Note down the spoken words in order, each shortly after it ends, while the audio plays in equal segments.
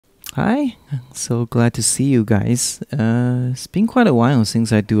Hi, so glad to see you guys. It's been quite a while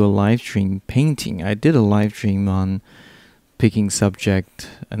since I do a live stream painting. I did a live stream on picking subject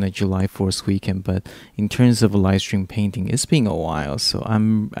on a July 4th weekend, but in terms of a live stream painting, it's been a while, so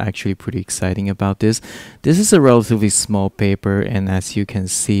I'm actually pretty exciting about this. This is a relatively small paper, and as you can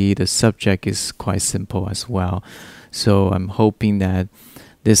see, the subject is quite simple as well. So I'm hoping that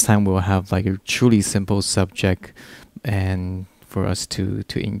this time we'll have like a truly simple subject and for us to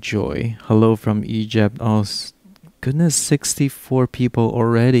enjoy. Hello from Egypt. Oh, goodness, 64 people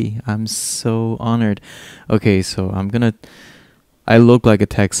already. I'm so honored. Okay, so I look like a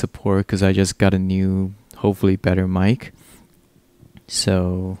tech support because I just got a new, hopefully better mic.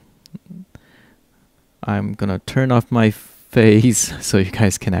 So I'm gonna turn off my face so you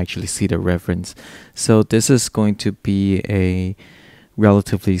guys can actually see the reference. So this is going to be a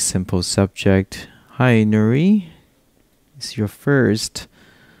relatively simple subject. Hi, Nuri. It's your first.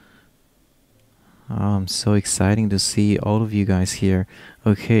 I'm so exciting to see all of you guys here.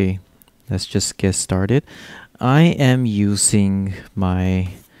 Okay, let's just get started. I am using my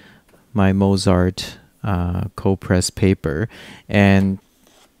Mozart cold press paper, and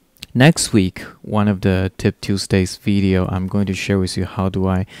next week, one of the Tip Tuesdays video, I'm going to share with you how do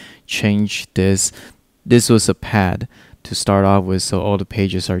I change this. This was a pad to start off with, so all the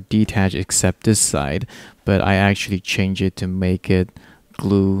pages are detached except this side, but I actually change it to make it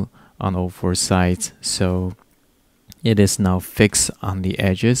glue on all four sides, so it is now fixed on the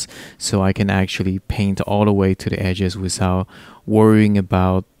edges, so I can actually paint all the way to the edges without worrying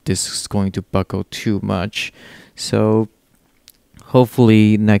about this is going to buckle too much. So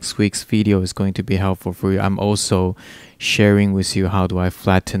hopefully next week's video is going to be helpful for you. I'm also sharing with you how do I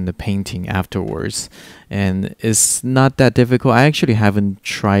flatten the painting afterwards, and it's not that difficult. I actually haven't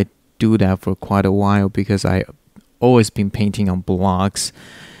tried do that for quite a while because I always been painting on blocks,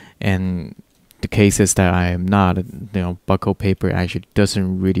 and the cases that I am not, buckle paper actually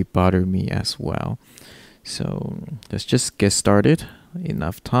doesn't really bother me as well. So let's just get started.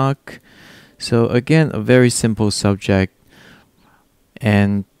 Enough talk. So again, a very simple subject,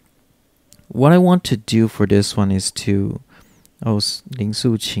 and what I want to do for this one is to Lin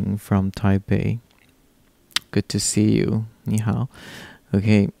Suqing from Taipei. Good to see you. 你好.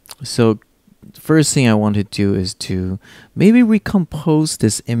 Okay, so first thing I want to do is to maybe recompose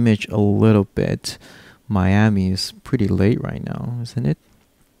this image a little bit. Miami is pretty late right now, isn't it?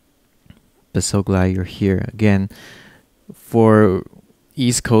 But so glad you're here. Again, for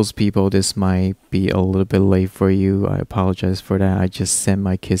East Coast people, this might be a little bit late for you. I apologize for that. I just sent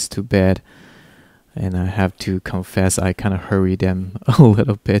my kids to bed, and I have to confess I kind of hurry them a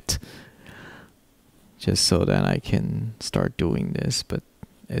little bit just so that I can start doing this, but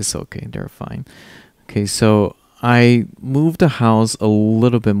it's okay, they're fine. Okay, so I moved the house a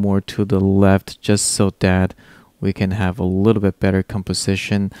little bit more to the left just so that we can have a little bit better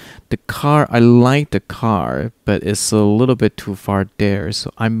composition. The car, I like the car, but it's a little bit too far there,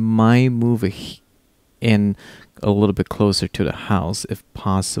 so I might move it in a little bit closer to the house if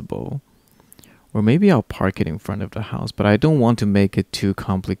possible. Or maybe I'll park it in front of the house, but I don't want to make it too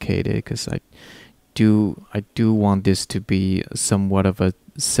complicated because I do want this to be somewhat of a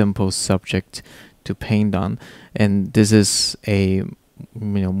simple subject to paint on, and this is a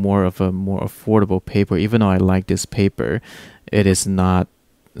more affordable paper. Even though I like this paper, it is not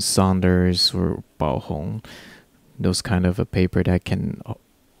Saunders or Baohong, those kind of a paper that can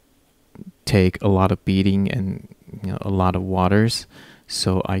take a lot of beating and a lot of waters,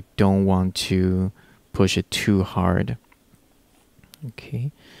 so I don't want to push it too hard.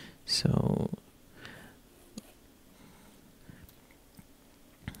 Okay, so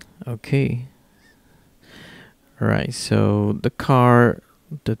okay, all right, so the car,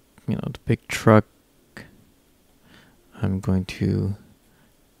 the big truck, I'm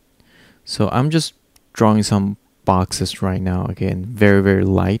just drawing some boxes right now. Again, very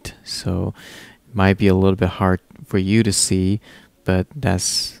light, so it might be a little bit hard for you to see, but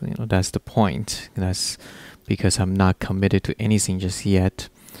that's that's the point. That's because I'm not committed to anything just yet.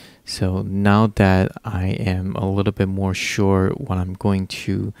 So now that I am a little bit more sure what I'm going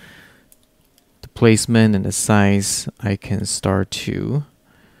to, the placement and the size, I can start to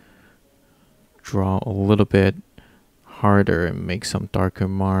draw a little bit harder and make some darker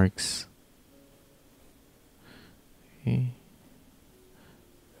marks. Okay,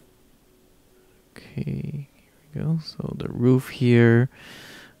 here we go. So the roof here.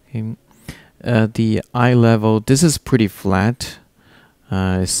 Okay. The eye level, this is pretty flat.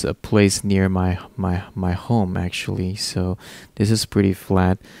 It's a place near my home actually, so this is pretty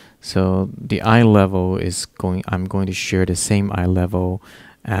flat. So the eye level is I'm going to share the same eye level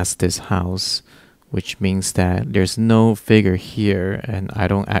as this house, which means that there's no figure here, and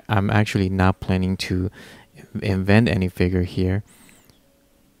I'm actually not planning to invent any figure here.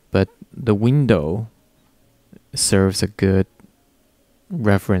 But the window serves a good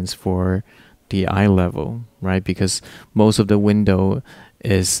reference for the eye level, right? Because most of the window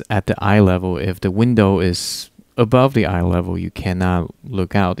is at the eye level. If the window is above the eye level, you cannot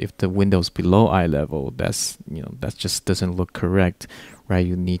look out. If the window's below eye level, that just doesn't look correct, right?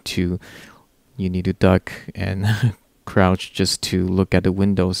 You need to duck and crouch just to look at the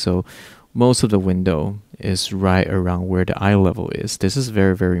window. So most of the window is right around where the eye level is. This is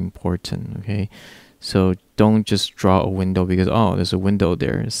very, very important, okay? So don't just draw a window because, oh, there's a window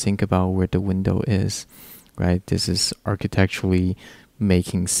there. Think about where the window is, right? This is architecturally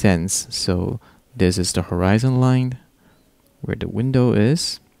making sense. So this is the horizon line where the window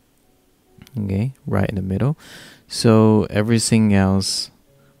is, okay, right in the middle. So everything else,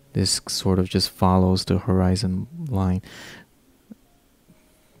 this sort of just follows the horizon line.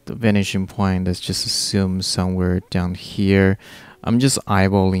 The vanishing point, let's just assume somewhere down here. I'm just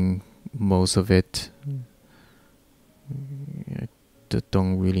eyeballing most of it.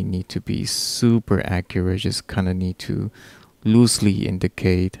 Don't really need to be super accurate, just kind of need to loosely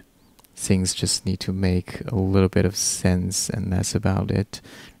indicate. Things just need to make a little bit of sense, and that's about it.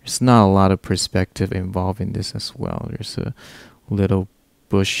 There's not a lot of perspective involved in this as well. There's a little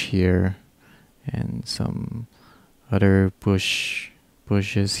bush here and some other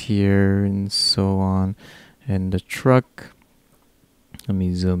bushes here and so on. And the truck, let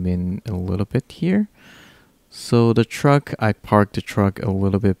me zoom in a little bit here. So the truck, I parked the truck a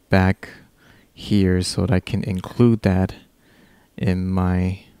little bit back here so that I can include that in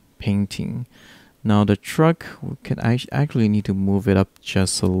my painting. Now the truck, I actually need to move it up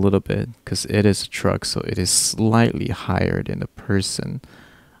just a little bit because it is a truck, so it is slightly higher than the person.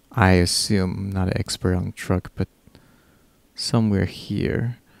 I assume, I'm not an expert on truck, but somewhere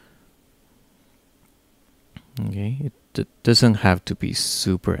here. Okay, it doesn't have to be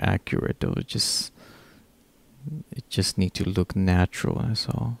super accurate though. It just need to look natural, that's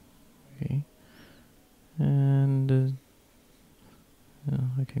all. Okay, and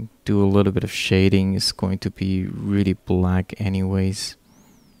I can do a little bit of shading. It's going to be really black anyways.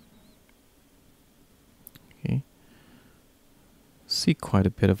 Okay, see quite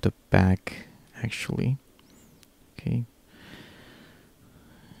a bit of the back actually. Okay,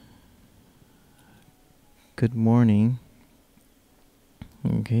 good morning.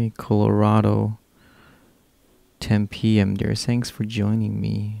 Okay, Colorado, 10 p.m. there. Thanks for joining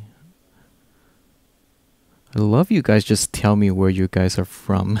me. I love you guys just tell me where you guys are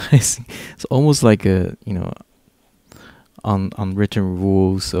from. It's almost like a, unwritten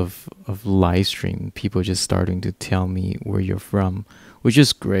rules of live stream. People just starting to tell me where you're from, which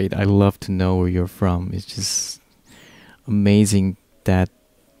is great. I love to know where you're from. It's just amazing that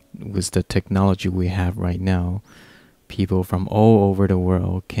with the technology we have right now, people from all over the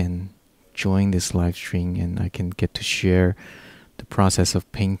world can join this live stream, and I can get to share the process of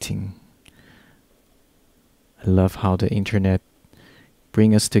painting. I love how the internet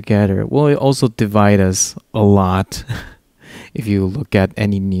bring us together. Well, it also divide us a lot if you look at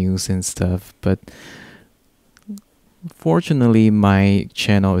any news and stuff. But fortunately, my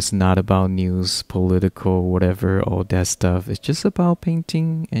channel is not about news, political, whatever, all that stuff. It's just about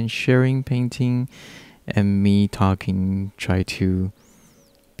painting and sharing painting and me talking, try to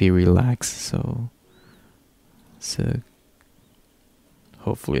be relaxed. So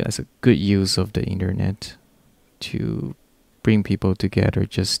hopefully that's a good use of the internet to bring people together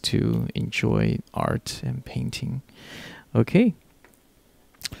just to enjoy art and painting. Okay,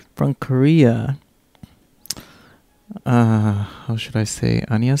 from Korea, how should I say?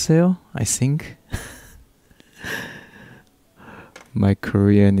 안녕하세요, I think. My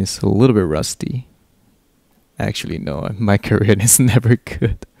Korean is a little bit rusty. Actually, no, my Korean is never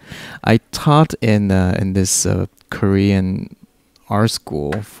good. I taught in this Korean art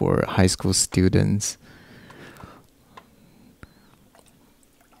school for high school students.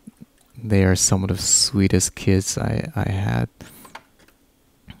 They are some of the sweetest kids I had.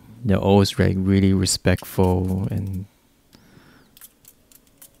 They're always really respectful, and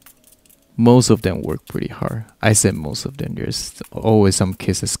most of them work pretty hard. I said most of them. There's always some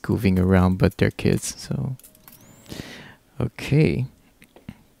kids that's goofing around, but they're kids. So, okay.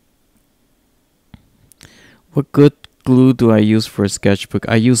 What good glue do I use for a sketchbook?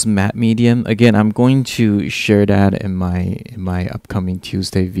 I use matte medium. Again, I'm going to share that in my upcoming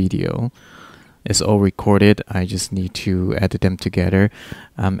Tuesday video. It's all recorded. I just need to edit them together.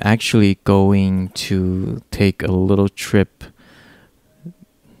 I'm actually going to take a little trip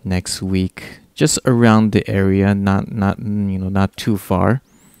next week, just around the area, not too far,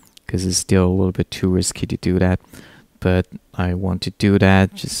 because it's still a little bit too risky to do that. But I want to do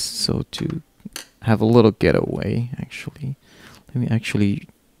that just so to have a little getaway. Actually, let me actually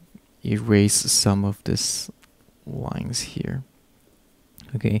erase some of this lines here.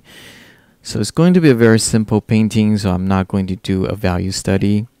 Okay, so it's going to be a very simple painting, so I'm not going to do a value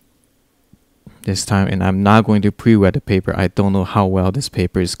study this time, and I'm not going to pre-wet the paper. I don't know how well this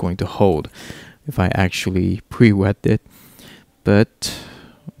paper is going to hold if I actually pre-wet it. But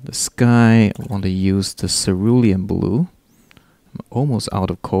the sky, I want to use the cerulean blue. I'm almost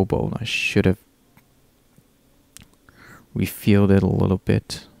out of cobalt. I should have refilled it a little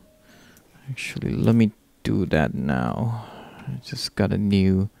bit. Actually, let me do that now. I just got a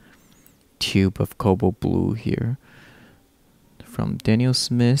new tube of cobalt blue here from Daniel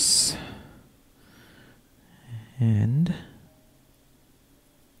Smith. And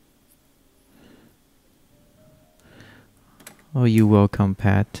oh, you're welcome,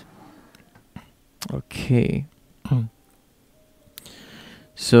 Pat. Okay.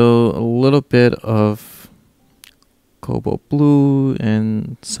 So a little bit of cobalt blue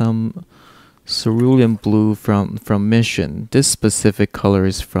and some cerulean blue from Mission. This specific color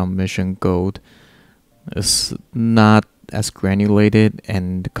is from Mission Gold. It's not as granulated,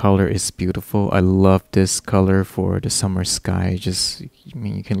 and the color is beautiful. I love this color for the summer sky. Just, I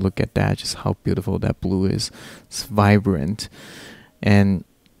mean, you can look at that, just how beautiful that blue is. It's vibrant. And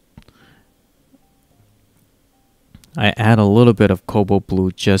I add a little bit of cobalt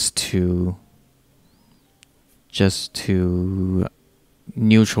blue just to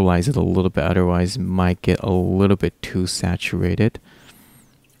neutralize it a little bit, otherwise it might get a little bit too saturated.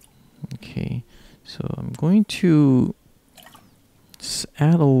 Okay, so I'm going to just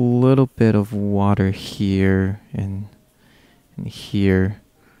add a little bit of water here and here.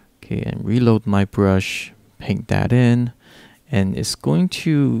 Okay, and reload my brush, paint that in, and it's going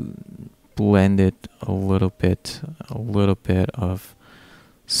to blend it a little bit of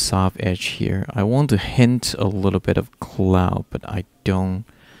soft edge here. I want to hint a little bit of cloud, but I don't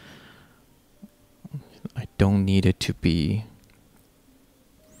need it to be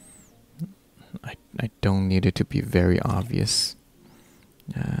I don't need it to be very obvious.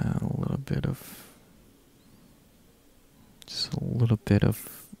 A little bit of just a little bit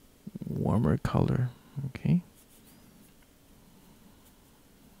of warmer color. Okay.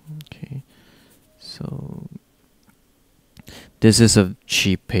 Okay. So this is a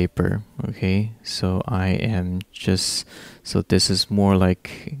cheap paper, okay? So this is more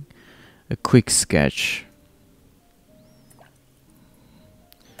like a quick sketch.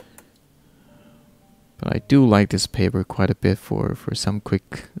 But I do like this paper quite a bit for some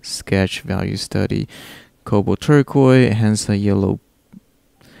quick sketch value study. Cobalt turquoise, hence the yellow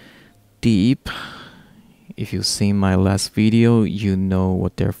deep. If you've seen my last video, you know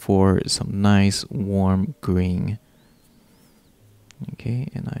what they're for. Some nice warm green. Okay,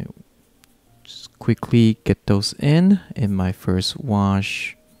 and I just quickly get those in my first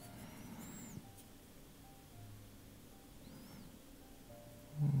wash.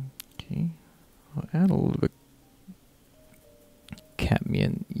 Okay, I'll add a little bit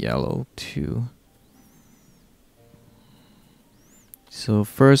cadmium yellow too. So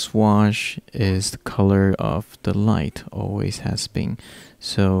first wash is the color of the light, always has been.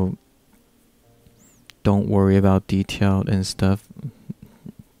 So don't worry about detail and stuff,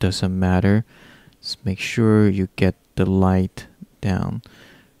 doesn't matter. Just make sure you get the light down.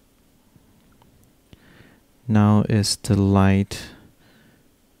 Now is the light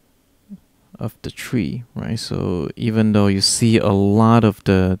of the tree, right? So even though you see a lot of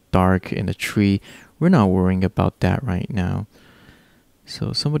the dark in the tree, we're not worrying about that right now.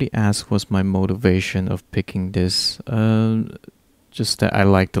 So somebody asked what's my motivation of picking this. Just that I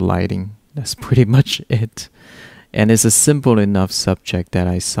like the lighting. That's pretty much it. And it's a simple enough subject that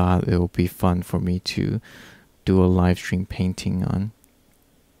I thought it would be fun for me to do a live stream painting on.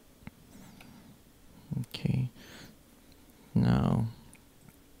 Okay. Now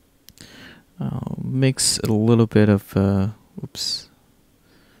I'll mix a little bit of oops.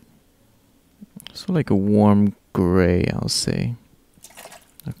 So like a warm gray, I'll say.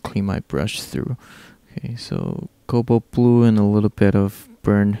 I'll clean my brush through. Okay, so cobalt blue and a little bit of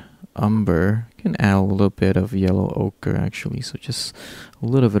burnt umber. You can add a little bit of yellow ochre actually. So just a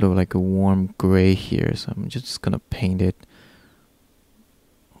little bit of like a warm gray here. So I'm just gonna paint it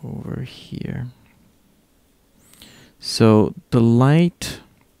over here. So the light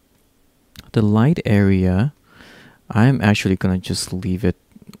area, I'm actually gonna just leave it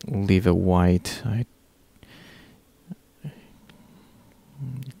white.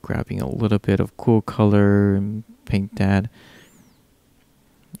 grabbing a little bit of cool color and paint that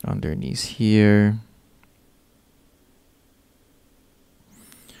underneath here.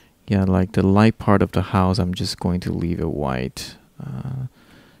 Yeah, like the light part of the house, I'm just going to leave it white,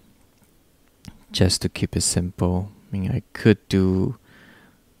 just to keep it simple. I mean, I could do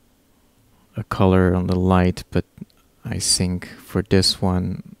a color on the light, but I think for this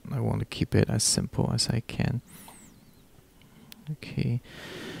one, I want to keep it as simple as I can. Okay,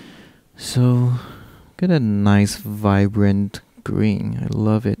 so get a nice vibrant green. I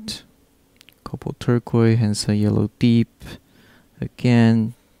love it. Cobalt turquoise, hence a yellow deep.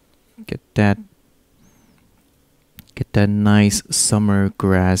 Again, get that nice summer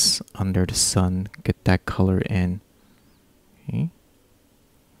grass under the sun. Get that color in.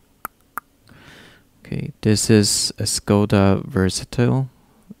 Okay, this is a Skoda Versatile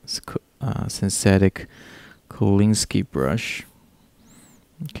synthetic Kolinsky brush.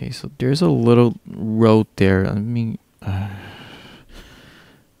 Okay, so there's a little road there. I mean,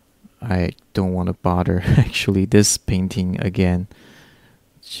 I don't want to bother actually this painting again.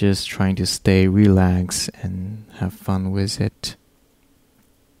 Just trying to stay relaxed and have fun with it.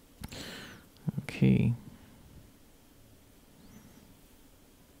 Okay.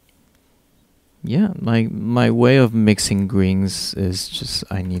 Yeah, my way of mixing greens is just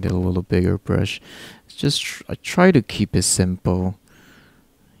I need a little bigger brush. It's just I try to keep it simple.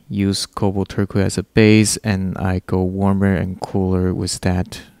 Use cobalt turquoise as a base, and I go warmer and cooler with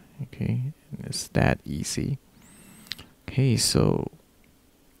that. Okay, it's that easy. Okay, so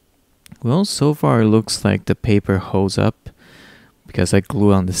well, so far it looks like the paper holds up because I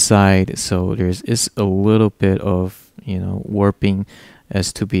glue on the side, so is a little bit of, you know, warping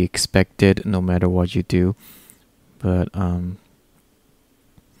as to be expected no matter what you do, but the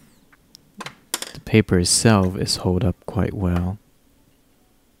paper itself is hold up quite well.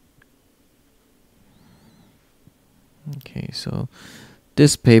 Okay, so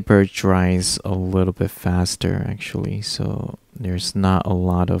this paper dries a little bit faster actually, so there's not a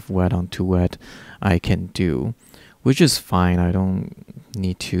lot of wet onto wet I can do, which is fine. I don't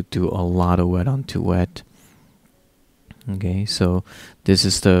need to do a lot of wet onto wet. Okay, so this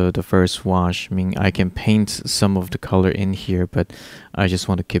is the first wash. I mean, I can paint some of the color in here, but I just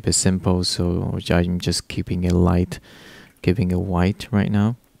want to keep it simple, so I'm just keeping it light, giving it white right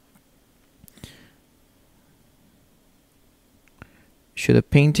now. Should a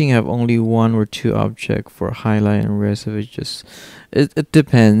painting have only one or two objects for highlight and rest of it just... It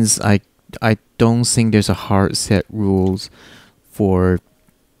depends. I don't think there's a hard set rules for,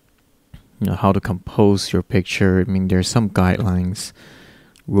 you know, how to compose your picture. I mean, there's some guidelines,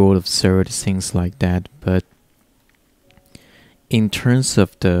 rule of third, things like that. But in terms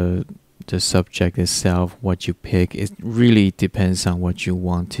of the subject itself, what you pick, it really depends on what you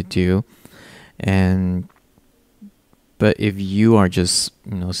want to do. But if you are just,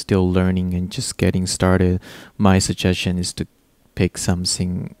 you know, still learning and just getting started, my suggestion is to pick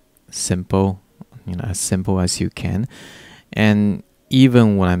something simple, you know, as simple as you can. And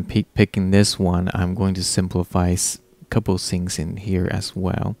even when I'm picking this one, I'm going to simplify a couple things in here as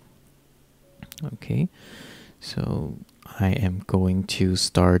well. Okay, so I am going to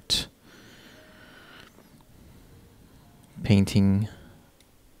start painting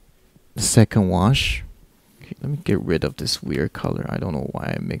the second wash. Okay, let me get rid of this weird color. I don't know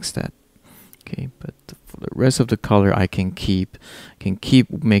why I mixed that. Okay, but for the rest of the color, I can keep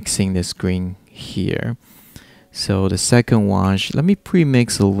mixing this green here. So the second wash, let me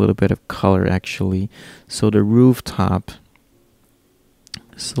pre-mix a little bit of color actually. So the rooftop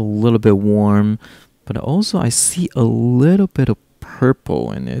is a little bit warm, but also I see a little bit of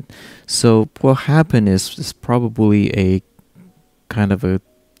purple in it. So what happened is it's probably a kind of a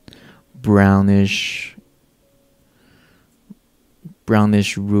brownish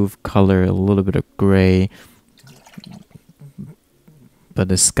roof color, a little bit of gray, but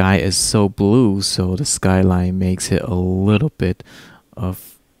the sky is so blue, so the skyline makes it a little bit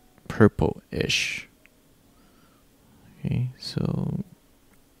of purple-ish. Okay, so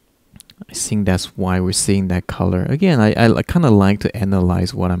I think that's why we're seeing that color. Again, I kind of like to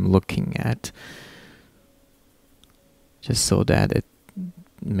analyze what I'm looking at, just so that it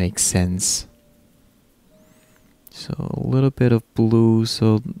makes sense. So a little bit of blue,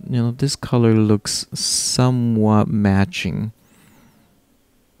 so you know this color looks somewhat matching.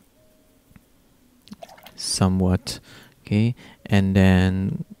 Somewhat, okay, and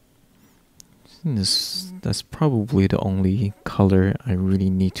then that's probably the only color I really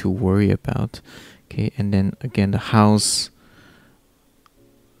need to worry about. Okay, and then again the house,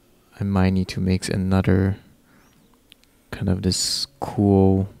 I might need to mix another kind of this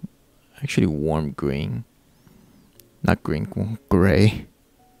cool actually warm green. Not green, gray.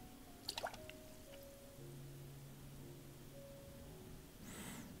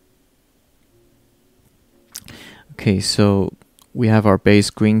 Okay, so we have our base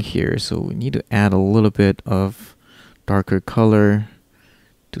green here, so we need to add a little bit of darker color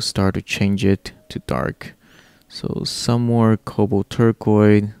to start to change it to dark. So some more cobalt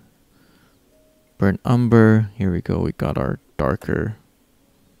turquoise, burnt umber. Here we go, we got our darker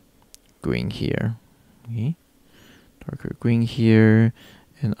green here. Okay, darker green here,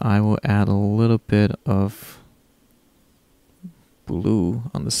 and I will add a little bit of blue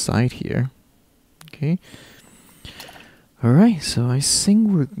on the side here. Okay. Alright, so I think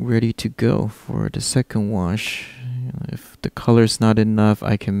we're ready to go for the second wash. If the color's not enough,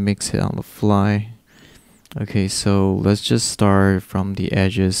 I can mix it on the fly. Okay, so let's just start from the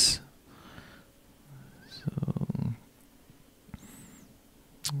edges. So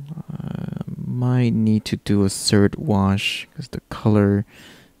I might need to do a third wash because the color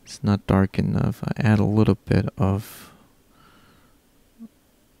is not dark enough. I add a little bit of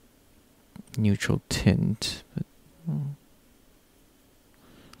neutral tint, but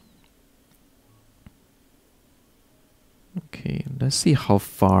okay, let's see how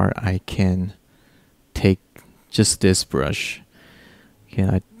far I can take just this brush. Okay,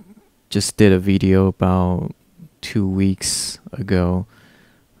 I just did a video about 2 weeks ago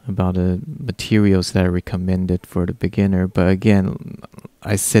about the materials that I recommended for the beginner, but again,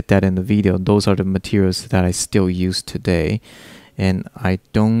 I said that in the video, those are the materials that I still use today, and I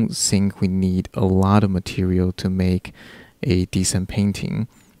don't think we need a lot of material to make a decent painting.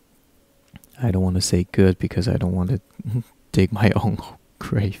 I don't want to say good because I don't want to dig my own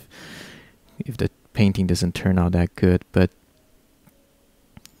grave if the painting doesn't turn out that good, but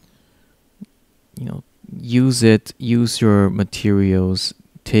you know, use your materials,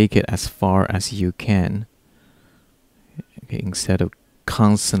 take it as far as you can, okay, instead of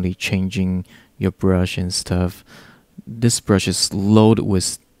constantly changing your brush and stuff. This brush is loaded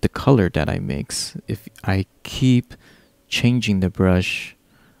with the color that I mix. If I keep changing the brush,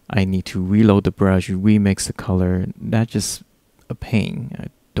 I need to reload the brush, remix the color. That's just a pain. I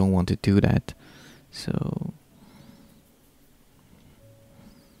don't want to do that. So,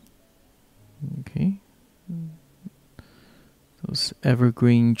 okay. Those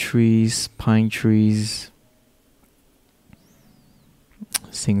evergreen trees, pine trees,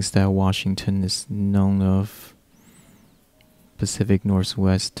 things that Washington is known of. Pacific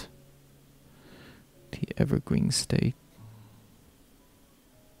Northwest, the evergreen state.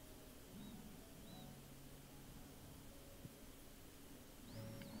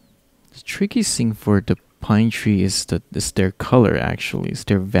 The tricky thing for the pine tree is their color, actually. It's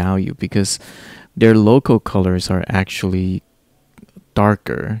their value, because their local colors are actually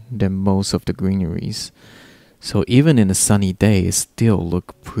darker than most of the greeneries. So even in a sunny day, it still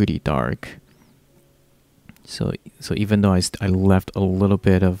look pretty dark. So even though I left a little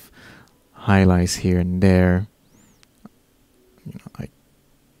bit of highlights here and there, you know,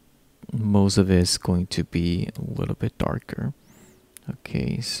 most of it is going to be a little bit darker.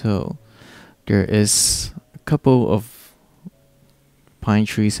 Okay, so there is a couple of pine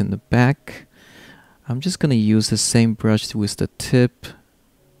trees in the back. I'm just gonna use the same brush with the tip.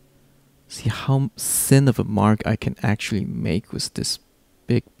 See how thin of a mark I can actually make with this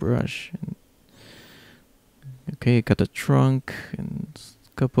big brush. Okay, got the trunk and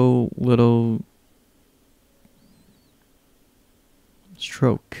a couple little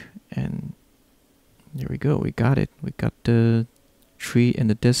stroke, and there we go. We got it. We got the tree in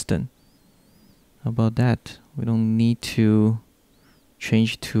the distance. How about that? We don't need to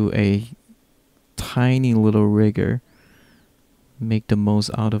change to a tiny little rigger. Make the most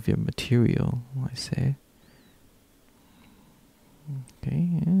out of your material, I say.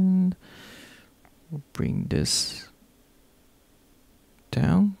 Okay, and we'll bring this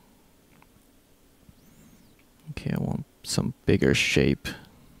down. Okay, I want some bigger shape.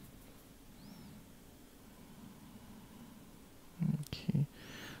 Okay,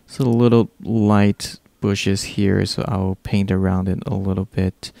 so little light bushes here, so I'll paint around it a little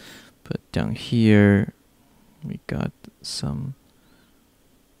bit. But down here, we got some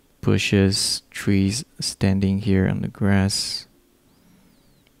bushes, trees standing here on the grass.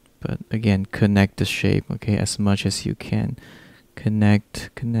 But again, connect the shape, okay, as much as you can. Connect,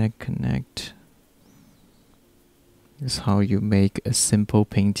 connect, connect. This is how you make a simple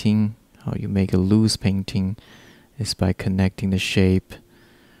painting. How you make a loose painting is by connecting the shape.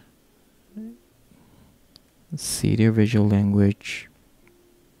 Let's see their visual language.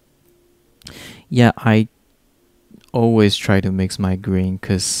 Yeah, I always try to mix my green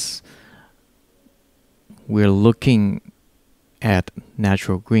because we're looking at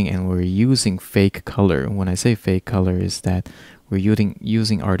natural green and we're using fake color. When I say fake color, is that we're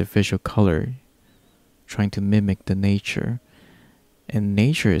using artificial color, trying to mimic the nature. And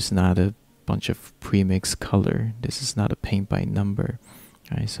nature is not a bunch of pre-mixed color. This is not a paint by number.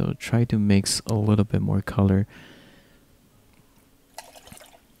 Alright, so try to mix a little bit more color.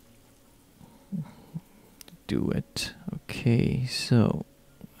 Do it. Okay, so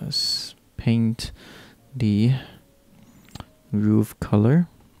let's paint the roof color.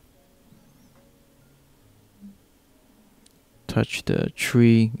 Touch the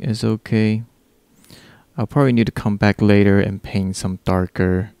tree is okay. I'll probably need to come back later and paint some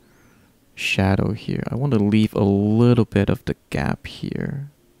darker shadow here. I want to leave a little bit of the gap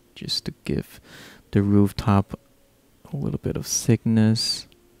here just to give the rooftop a little bit of thickness.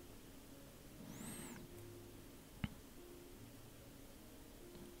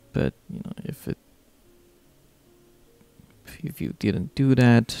 But if you didn't do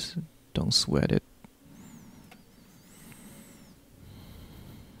that, don't sweat it.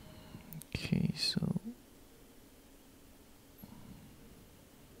 Okay, so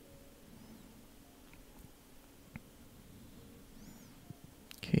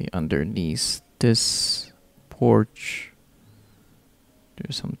underneath this porch,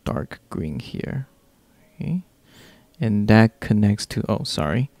 there's some dark green here. Okay, and that connects to, oh,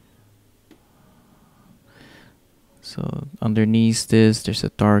 sorry. So underneath this, there's a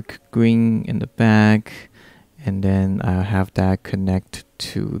dark green in the back, and then I have that connect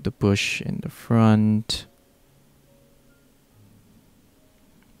to the bush in the front.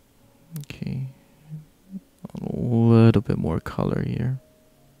 Okay, a little bit more color here.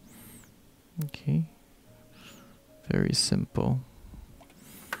 Okay, very simple.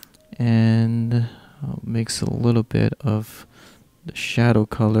 And I'll mix a little bit of the shadow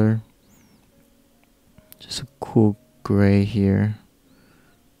color. Just a cool gray here.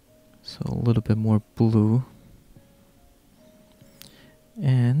 So a little bit more blue.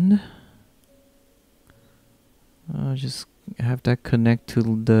 And I'll just have that connect to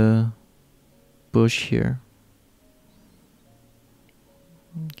the bush here.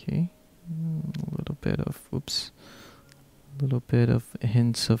 Okay. A little bit of, oops. A little bit of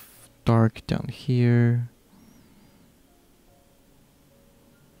hints of dark down here.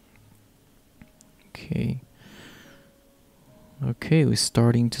 Okay. Okay, we're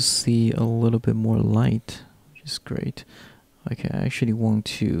starting to see a little bit more light, which is great. Okay, I actually want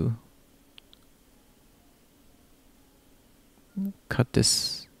to cut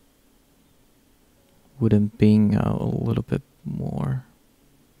this wooden beam out a little bit more,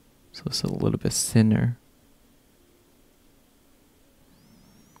 so it's a little bit thinner.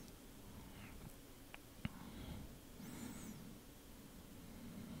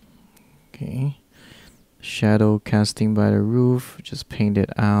 Okay. Shadow casting by the roof, just paint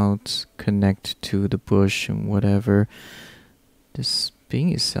it out, connect to the bush and whatever. This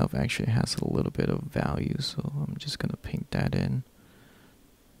being itself actually has a little bit of value, so I'm just gonna paint that in.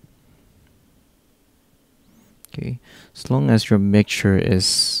 Okay, as long as your mixture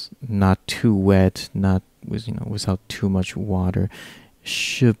is not too wet, not with without too much water, it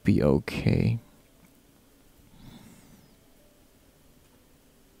should be okay.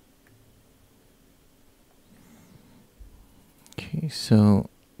 Okay, so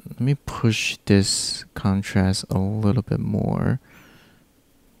let me push this contrast a little bit more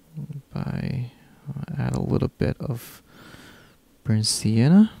by add a little bit of burnt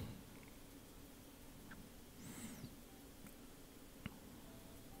sienna.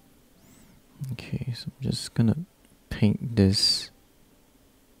 Okay, so I'm just gonna paint this.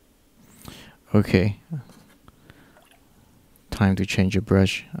 Okay, time to change a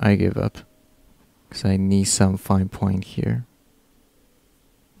brush. I give up because I need some fine point here.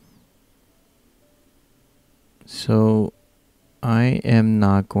 So I am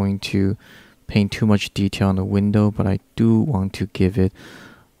not going to paint too much detail on the window, but I do want to give it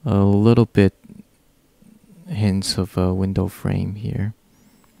a little bit hints of a window frame here.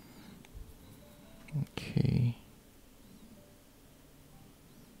 Okay.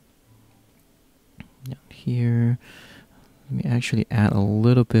 Down here, let me actually add a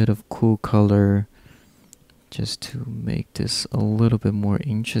little bit of cool color just to make this a little bit more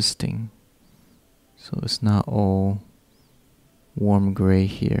interesting. So it's not all warm gray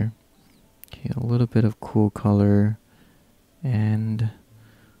here. Okay, a little bit of cool color, and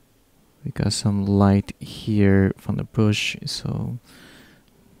we got some light here from the bush, so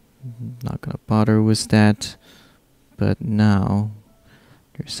not gonna bother with that. But now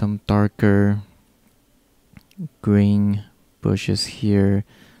there's some darker green bushes here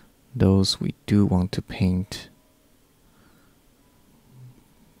those we do want to paint.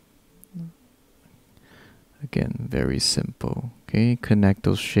 Again, very simple. Okay, connect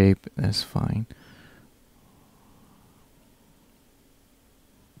those shapes, that's fine.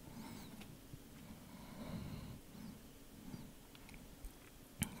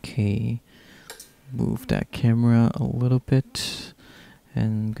 Okay, move that camera a little bit.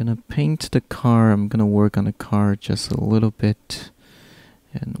 And I'm gonna paint the car. I'm gonna work on the car just a little bit.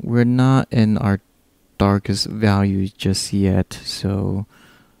 And we're not in our darkest value just yet, so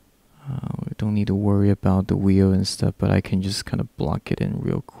we don't need to worry about the wheel and stuff, but I can just kind of block it in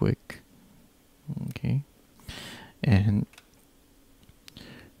real quick. Okay. And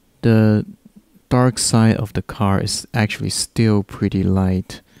the dark side of the car is actually still pretty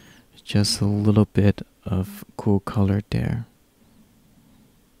light. Just a little bit of cool color there.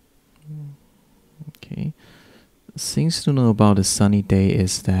 Okay. Things to know about a sunny day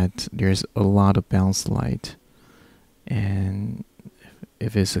is that there's a lot of bounce light, and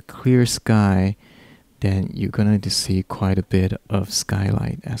if it's a clear sky, then you're going to see quite a bit of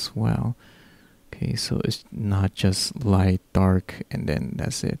skylight as well. Okay, so it's not just light, dark, and then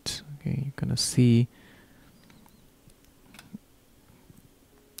that's it. Okay, you're going to see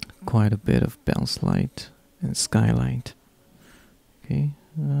quite a bit of bounce light and skylight. Okay,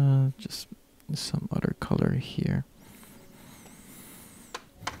 just some other color here.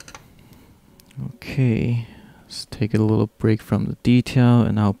 Okay, let's take a little break from the detail,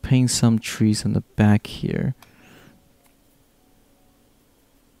 and I'll paint some trees in the back here.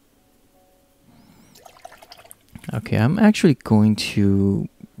 Okay, I'm actually going to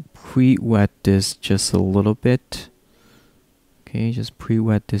pre-wet this just a little bit. Okay, just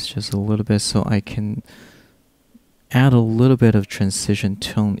pre-wet this just a little bit so I can add a little bit of transition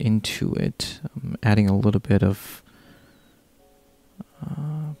tone into it. I'm adding a little bit of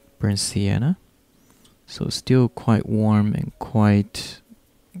burnt sienna. So still quite warm and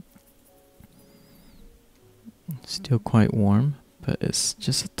still quite warm, but it's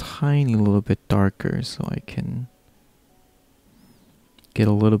just a tiny little bit darker, so I can get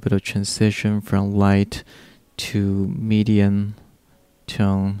a little bit of transition from light to medium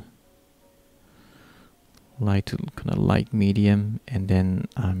tone, light to kind of light medium, and then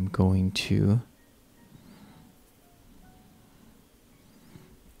I'm going to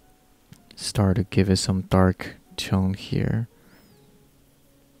start to give it some dark tone here.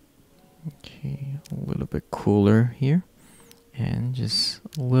 Okay, a little bit cooler here, and just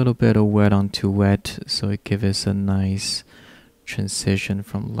a little bit of wet onto wet, so it gives us a nice transition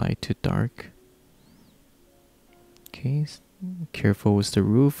from light to dark. Okay, careful with the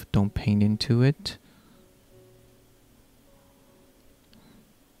roof, don't paint into it.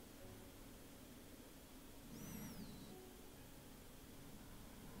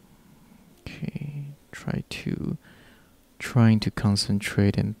 Okay, trying to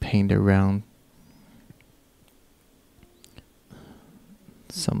concentrate and paint around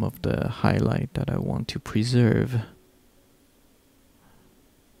some of the highlight that I want to preserve.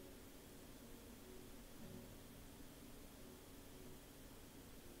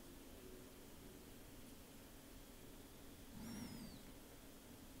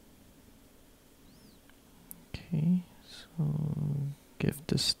 Okay, so give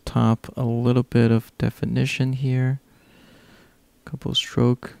this top a little bit of definition here. Couple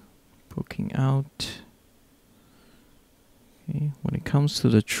stroke poking out. Okay, when it comes to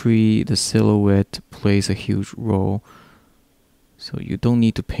the tree, the silhouette plays a huge role. So you don't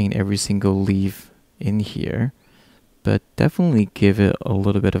need to paint every single leaf in here, but definitely give it a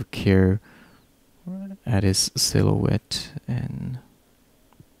little bit of care at its silhouette, and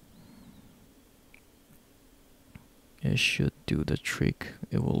it should do the trick.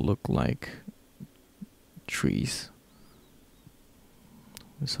 It will look like trees.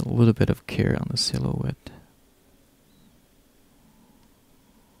 There's a little bit of care on the silhouette.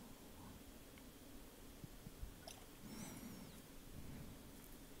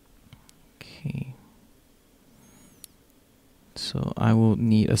 Okay. So I will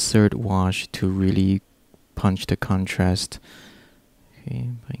need a third wash to really punch the contrast.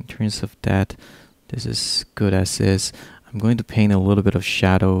 Okay, but in terms of that, this is good as is. I'm going to paint a little bit of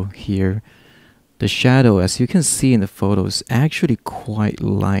shadow here. The shadow, as you can see in the photo, is actually quite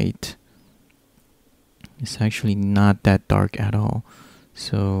light. It's actually not that dark at all.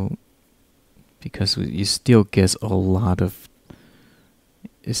 So, because you still gets a lot of,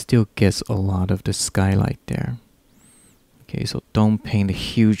 it still gets a lot of the skylight there. Okay, so don't paint a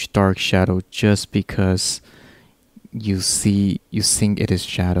huge dark shadow just because you think it is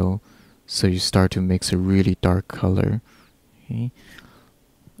shadow. So you start to mix a really dark color. Okay,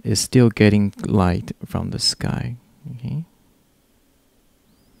 is still getting light from the sky. Okay.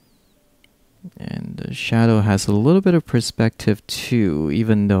 And the shadow has a little bit of perspective too,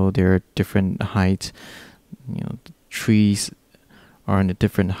 even though they're different heights. You know, the trees are in a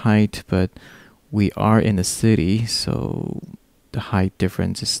different height, but we are in a city, so the height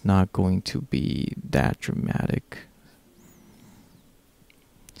difference is not going to be that dramatic.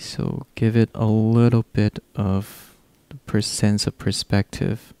 So give it a little bit of the sense of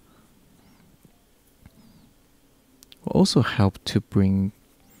perspective. Will also help to bring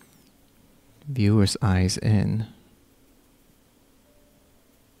viewers' eyes in.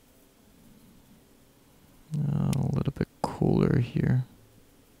 A little bit cooler here.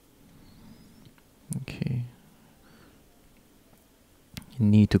 Okay. You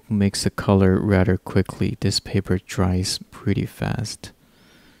need to mix the color rather quickly. This paper dries pretty fast.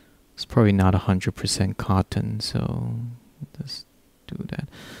 It's probably not 100% cotton, so let's do that.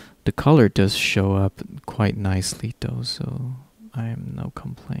 The color does show up quite nicely though, so I am no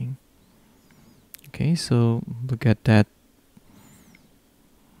complaint. Okay, so look at that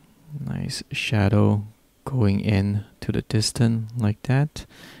nice shadow going in to the distance like that.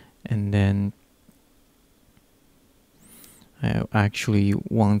 And then I actually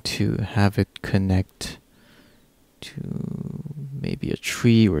want to have it connect to maybe a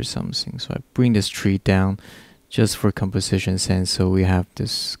tree or something. So I bring this tree down just for composition sense. So we have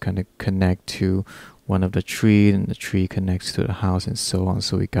this kind of connect to one of the tree, and the tree connects to the house and so on.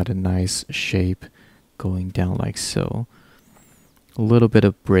 So we got a nice shape going down like so. A little bit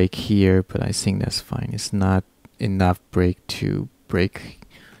of break here, but I think that's fine. It's not enough break to break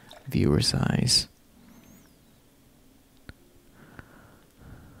viewers' eyes.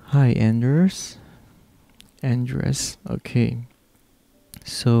 Hi, Andres. Okay.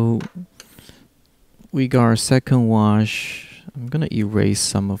 So we got our second wash. I'm gonna erase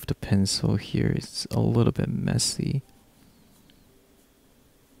some of the pencil here. It's a little bit messy.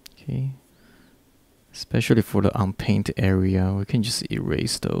 Okay. Especially for the unpainted area, we can just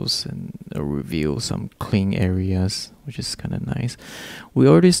erase those and reveal some clean areas, which is kind of nice. We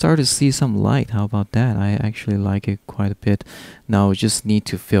already started to see some light. How about that? I actually like it quite a bit. Now we just need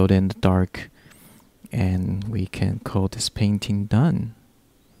to fill in the dark, and we can call this painting done.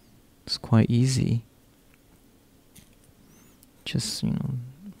 It's quite easy. Just,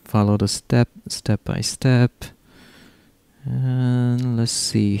 follow the step by step. And let's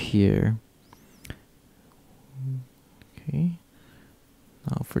see here. Okay.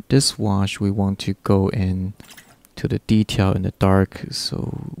 Now for this wash, we want to go in to the detail in the dark,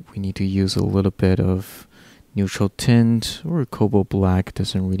 so we need to use a little bit of neutral tint or cobalt black.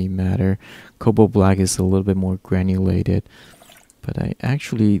 Doesn't really matter. Cobalt black is a little bit more granulated, but I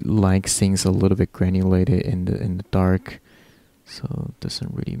actually like things a little bit granulated in the dark, so it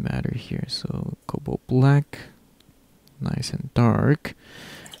doesn't really matter here. So cobalt black, nice and dark,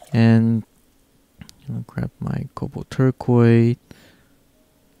 and I'll grab my cobalt turquoise,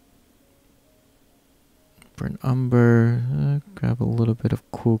 burnt umber, grab a little bit of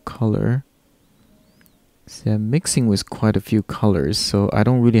cool color. See, I'm mixing with quite a few colors, so I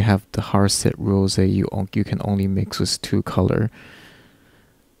don't really have the hard set rules that you can only mix with 2 colors.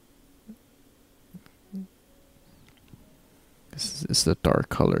 This is the dark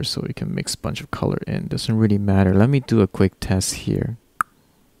color, so we can mix a bunch of color in. Doesn't really matter. Let me do a quick test here.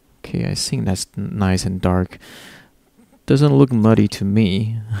 Okay, I think that's nice and dark. Doesn't look muddy to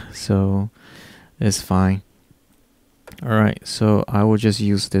me, so it's fine. Alright, so I will just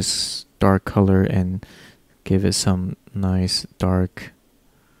use this dark color and give it some nice dark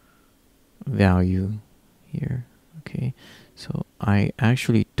value here. Okay, so I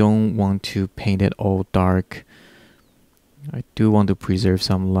actually don't want to paint it all dark. I do want to preserve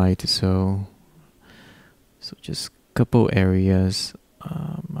some light, so just a couple areas.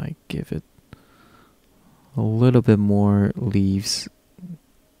 I give it a little bit more leaves.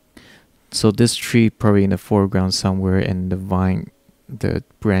 So this tree probably in the foreground somewhere, and the vine, the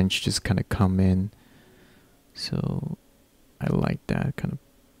branch just kind of come in. So I like that kind of,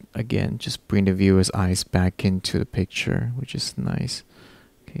 again, just bring the viewer's eyes back into the picture, which is nice.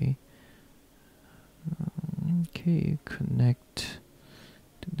 Okay. Okay, connect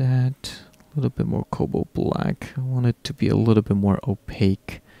to that. A little bit more cobalt black. I want it to be a little bit more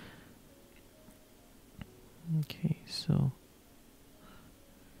opaque. Okay, so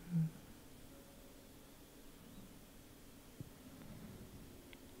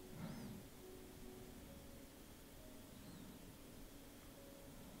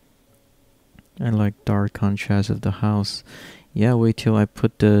I like dark contrast of the house. Yeah, wait till I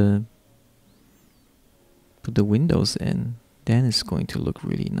put the windows in. then it's going to look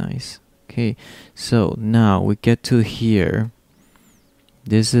really nice. Okay, so now we get to here.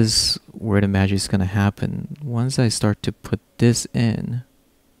 This is where the magic is gonna happen. Once I start to put this in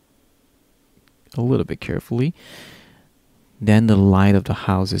a little bit carefully, then the light of the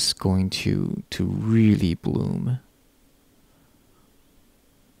house is going to really bloom.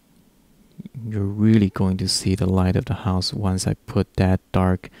 You're really going to see the light of the house once I put that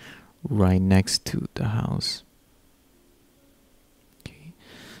dark right next to the house. Okay,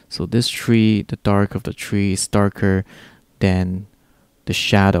 so this tree, the dark of the tree is darker than the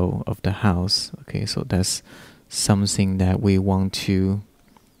shadow of the house. Okay, so that's something that we want to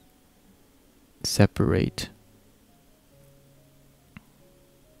separate.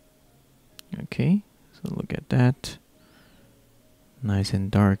 Okay, so look at that. Nice and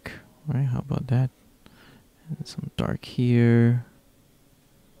dark, right? How about that? And some dark here.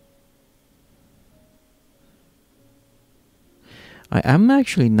 I'm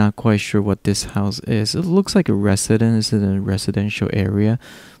actually not quite sure what this house is. It looks like a residence. It's in a residential area,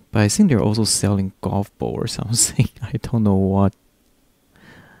 but I think they're also selling golf ball or something. I don't know what.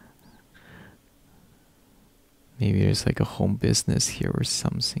 Maybe there's like a home business here or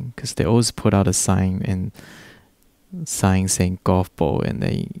something, because they always put out a sign saying golf ball, and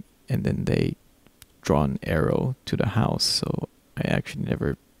then they draw an arrow to the house. So I actually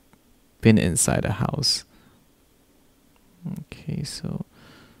never been inside a house. Okay, so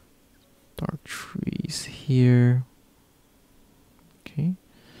dark trees here. Okay,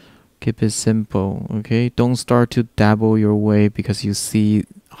 keep it simple. Okay, don't start to dabble your way because you see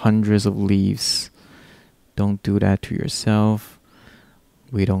hundreds of leaves. Don't do that to yourself.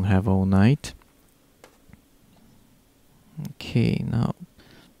 We don't have all night. Okay, now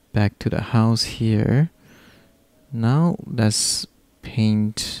back to the house here. Now let's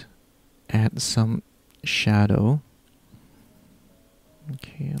paint, add some shadow.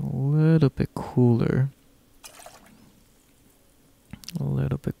 Okay, a little bit cooler. A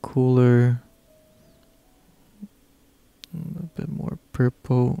little bit cooler. A little bit more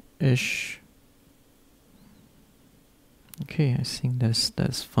purple-ish. Okay, I think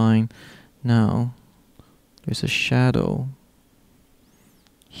that's fine. Now, there's a shadow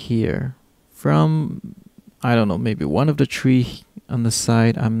here from, I don't know, maybe one of the tree on the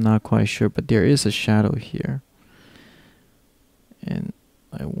side. I'm not quite sure, but there is a shadow here. And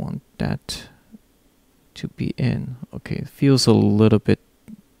I want that to be in. Okay, it feels a little bit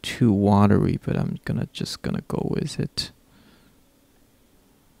too watery, but I'm just gonna go with it.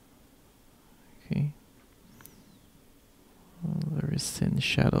 Okay. There is thin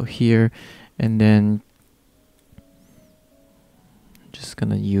shadow here, and then I'm just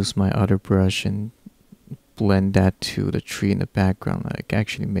gonna use my other brush and blend that to the tree in the background. I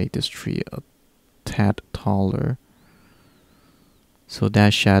actually made this tree a tad taller, so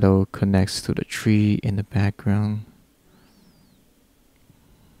that shadow connects to the tree in the background.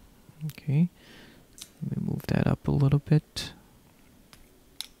 Okay, let me move that up a little bit.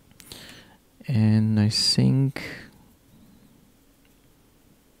 And I think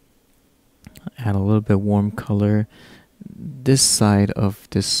add a little bit warm color. This side of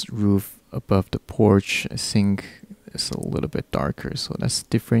this roof above the porch, I think is a little bit darker, so let's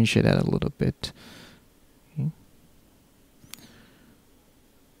differentiate that a little bit. Okay.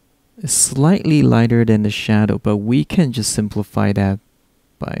 It's slightly lighter than the shadow, but we can just simplify that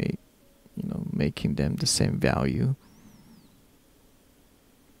by, making them the same value.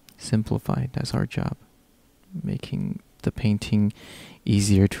 Simplify, that's our job. Making the painting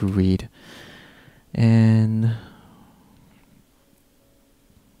easier to read. And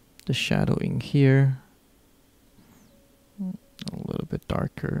the shadowing here, a little bit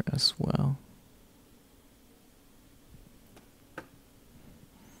darker as well.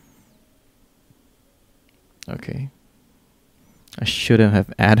 Okay, I shouldn't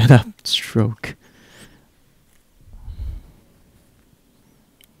have added up stroke.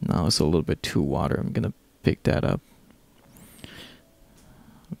 Now it's a little bit too water. I'm gonna pick that up.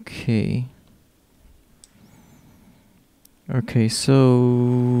 Okay. Okay,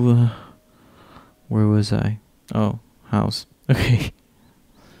 so where was I? Oh, house. Okay.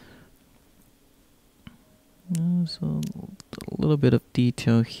 So a little bit of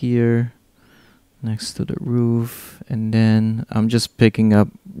detail here next to the roof, and then I'm just picking up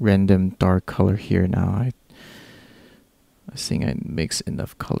random dark color here now. I think I mixed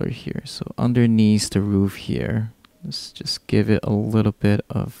enough color here. So underneath the roof here, let's just give it a little bit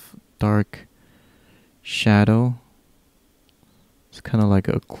of dark shadow. It's kind of like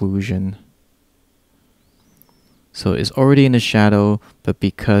an occlusion. So it's already in the shadow, but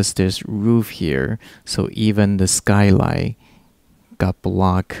because there's roof here, so even the skylight got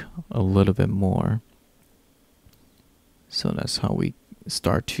blocked a little bit more. So that's how we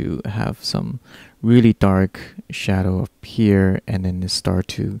start to have some really dark shadow up here, and then it start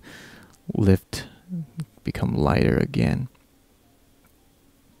to lift, become lighter again.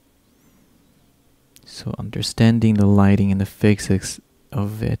 So understanding the lighting and the physics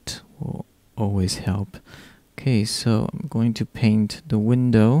of it will always help. Okay, so I'm going to paint the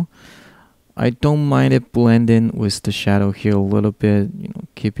window. I don't mind it blending with the shadow here a little bit, you know,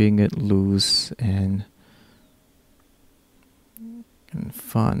 keeping it loose and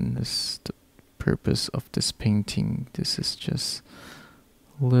fun. That's the purpose of this painting. This is just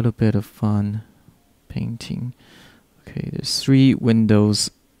a little bit of fun painting. Okay, there's 3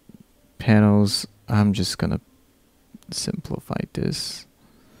 windows panels. I'm just gonna simplify this.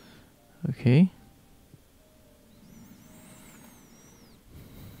 Okay.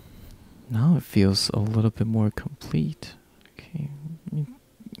 Now it feels a little bit more complete. Okay, let me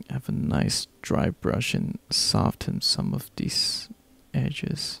have a nice dry brush and soften some of these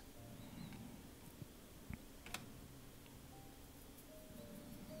edges.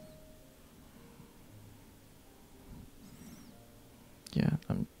 Yeah,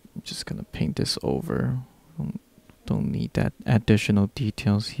 I'm just gonna paint this over. Don't need that additional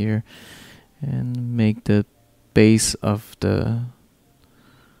details here, and make the base of the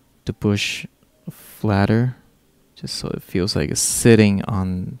bush flatter, just so it feels like it's sitting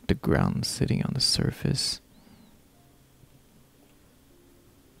on the ground, sitting on the surface.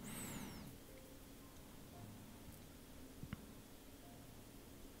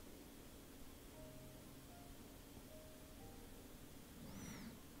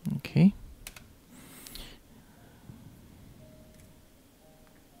 Okay.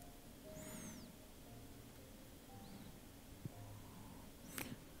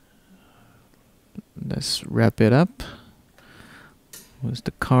 Let's wrap it up. What's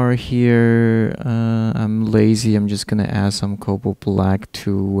the car here? I'm lazy. I'm just gonna add some cobalt black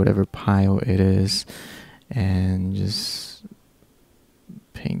to whatever pile it is, and just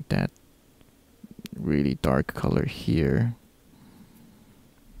paint that really dark color here.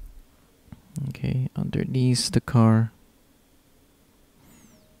 Okay, underneath the car,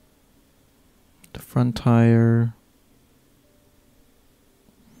 the front tire,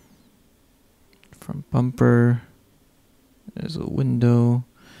 front bumper, there's a window.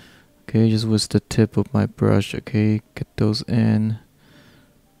 Okay, just with the tip of my brush, okay, get those in.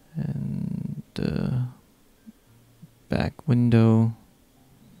 And the back window.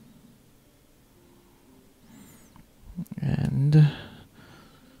 And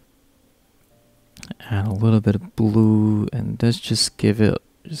add a little bit of blue, and let's just give it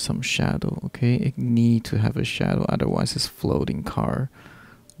some shadow. Okay, it need to have a shadow, otherwise it's floating car.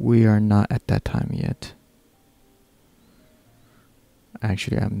 We are not at that time yet.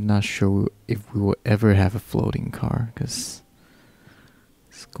 Actually, I'm not sure if we will ever have a floating car, because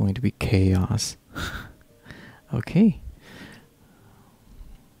it's going to be chaos. Okay.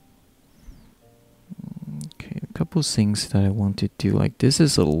 Okay, a couple things that I want to do. Like, this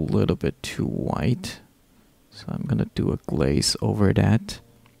is a little bit too white, so I'm gonna do a glaze over that,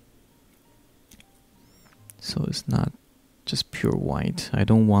 so it's not just pure white. I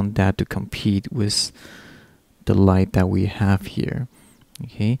don't want that to compete with the light that we have here.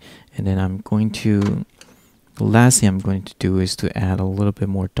 Okay, and then I'm going to, the last thing I'm going to do is to add a little bit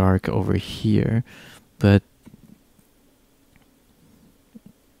more dark over here, but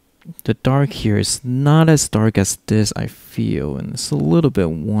the dark here is not as dark as this, I feel, and it's a little bit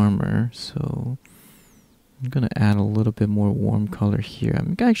warmer, so I'm gonna add a little bit more warm color here.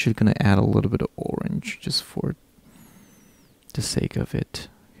 I'm actually gonna add a little bit of orange just for the sake of it.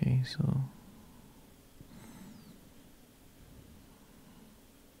 Okay,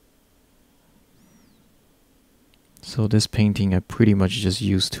 so this painting, I pretty much just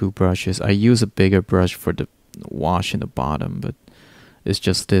use 2 brushes. I use a bigger brush for the wash in the bottom, but it's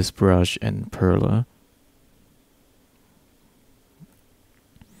just this brush and perla.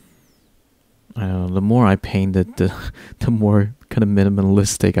 I don't know, the more I paint it, the more kind of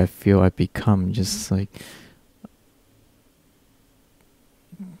minimalistic I feel I become. Just like,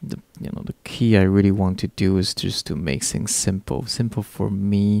 the key I really want to do is just to make things simple. Simple for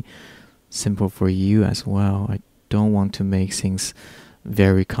me, simple for you as well. I don't want to make things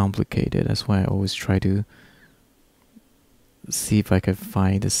very complicated. That's why I always try to see if I can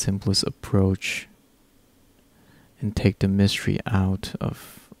find the simplest approach and take the mystery out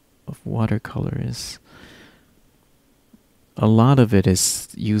of watercolor. Is a lot of it is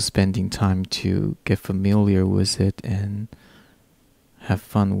you spending time to get familiar with it and have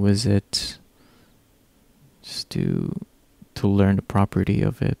fun with it, just to to learn the property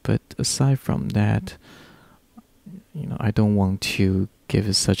of it. But aside from that, you know, I don't want to give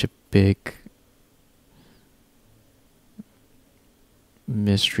it such a big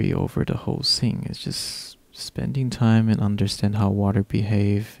mystery over the whole thing. It's just spending time and understand how water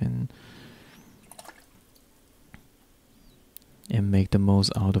behave and make the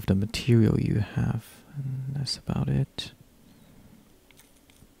most out of the material you have. And that's about it.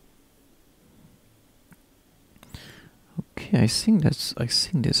 Okay, I think this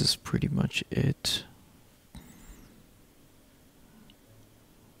is pretty much it.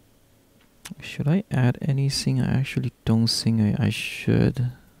 Should I add anything? I actually don't think I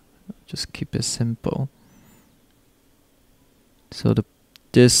should. Just keep it simple. So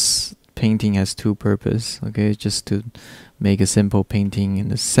this painting has two purposes. Okay, just to make a simple painting, and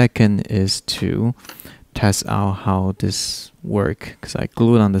the second is to test out how this work, because I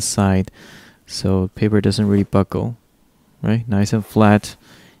glue it on the side so paper doesn't really buckle, right? Nice and flat.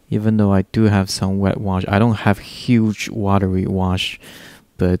 Even though I do have some wet wash, I don't have huge watery wash,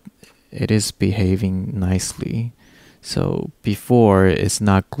 but it is behaving nicely. So before, it's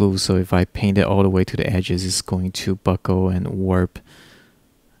not glue, so if I paint it all the way to the edges, it's going to buckle and warp.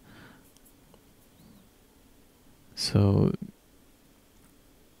 So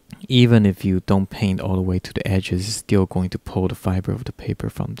even if you don't paint all the way to the edges, it's still going to pull the fiber of the paper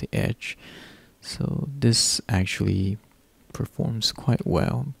from the edge. So this actually performs quite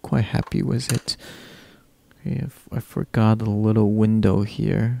well. I'm quite happy with it. Okay, I forgot a little window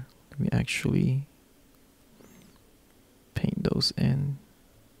here. Let me actually paint those in.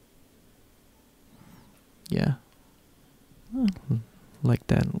 Yeah, like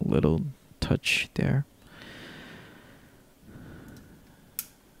that little touch there.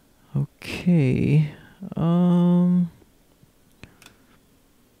 Okay, I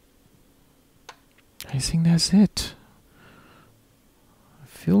think that's it. I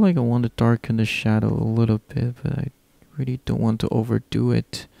feel like I want to darken the shadow a little bit, but I really don't want to overdo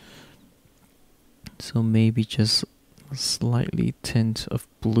it. So maybe just a slightly tint of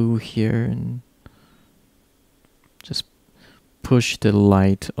blue here and just push the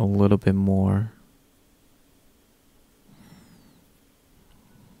light a little bit more.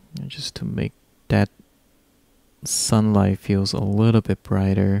 Just to make that sunlight feels a little bit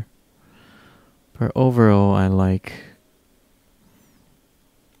brighter. But overall, I like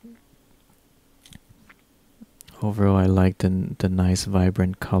the nice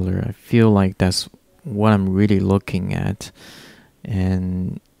vibrant color. I feel like that's what I'm really looking at.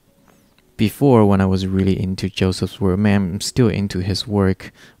 And before, when I was really into Joseph's work, man, I'm still into his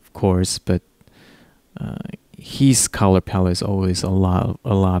work, of course, but his color palette is always a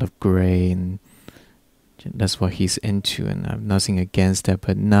lot of gray, and that's what he's into, and I have nothing against that.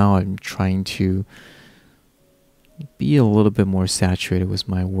 But now I'm trying to be a little bit more saturated with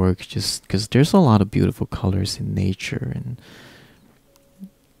my work, just because there's a lot of beautiful colors in nature, and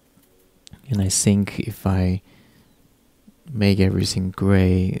I think if I make everything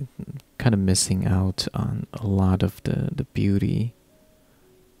gray, kind of missing out on a lot of the beauty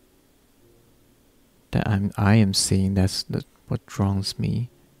that I am seeing. That's what draws me.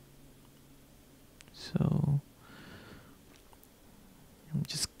 So I'm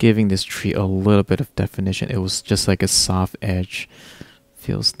just giving this tree a little bit of definition. It was just like a soft edge.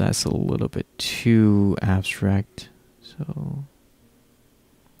 Feels that's a little bit too abstract. So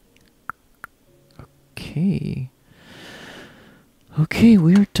okay,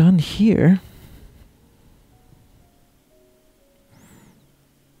 we're done here.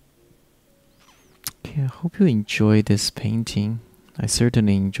 Okay, I hope you enjoy this painting. I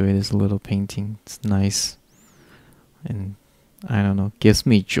certainly enjoy this little painting. It's nice, and I don't know, gives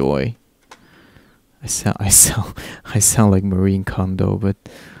me joy. I sound like Marie Kondo, but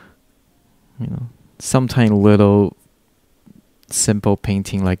you know, sometimes little simple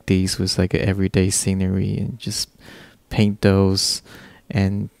painting like these with like an everyday scenery, and just paint those,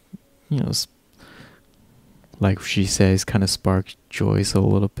 and you know, like she says, kind of spark joys a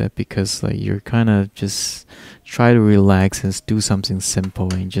little bit, because like you're kind of just try to relax and do something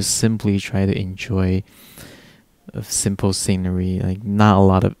simple, and just simply try to enjoy a simple scenery. Like not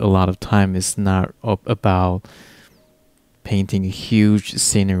a lot of time is not about painting huge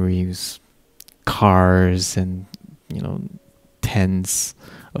sceneries, cars, and you know, tens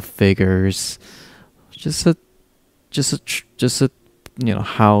of figures. Just a you know,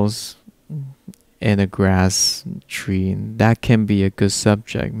 house and a grass tree, and that can be a good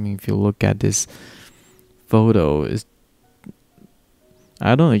subject. I mean, if you look at this photo,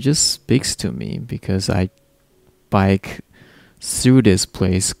 I don't know, it just speaks to me, because I bike through this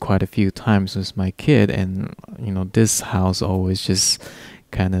place quite a few times with my kid, and this house always just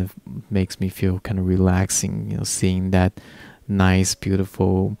kind of makes me feel kind of relaxing, seeing that nice,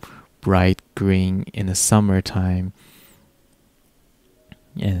 beautiful, bright green in the summertime,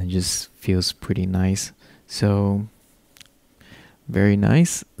 and it just feels pretty nice. So very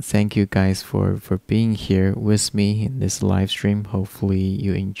nice. Thank you guys for being here with me in this live stream. Hopefully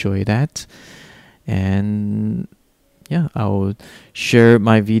you enjoy that. And yeah, I'll share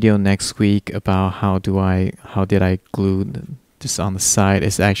my video next week about how did I glue this on the side.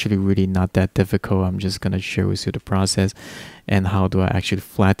 It's actually really not that difficult. I'm just gonna share with you the process and how do I actually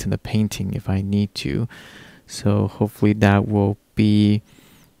flatten the painting if I need to. So hopefully that will be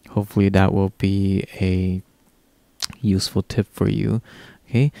a useful tip for you.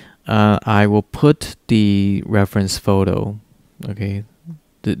 Okay, I will put the reference photo, okay,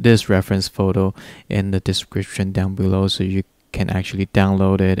 this reference photo in the description down below, so you can actually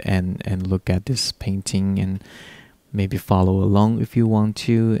download it and look at this painting and maybe follow along if you want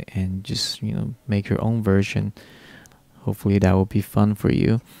to, and just make your own version. Hopefully that will be fun for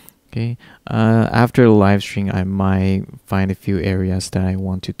you. Okay, after the live stream, I might find a few areas that I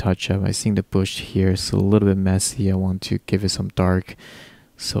want to touch up. I think the bush here is a little bit messy. I want to give it some dark,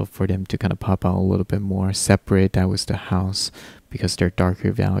 so for them to kind of pop out a little bit more, separate that with the house because they're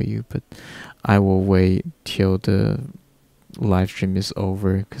darker value. But I will wait till the live stream is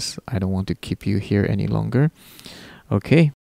over because I don't want to keep you here any longer. Okay,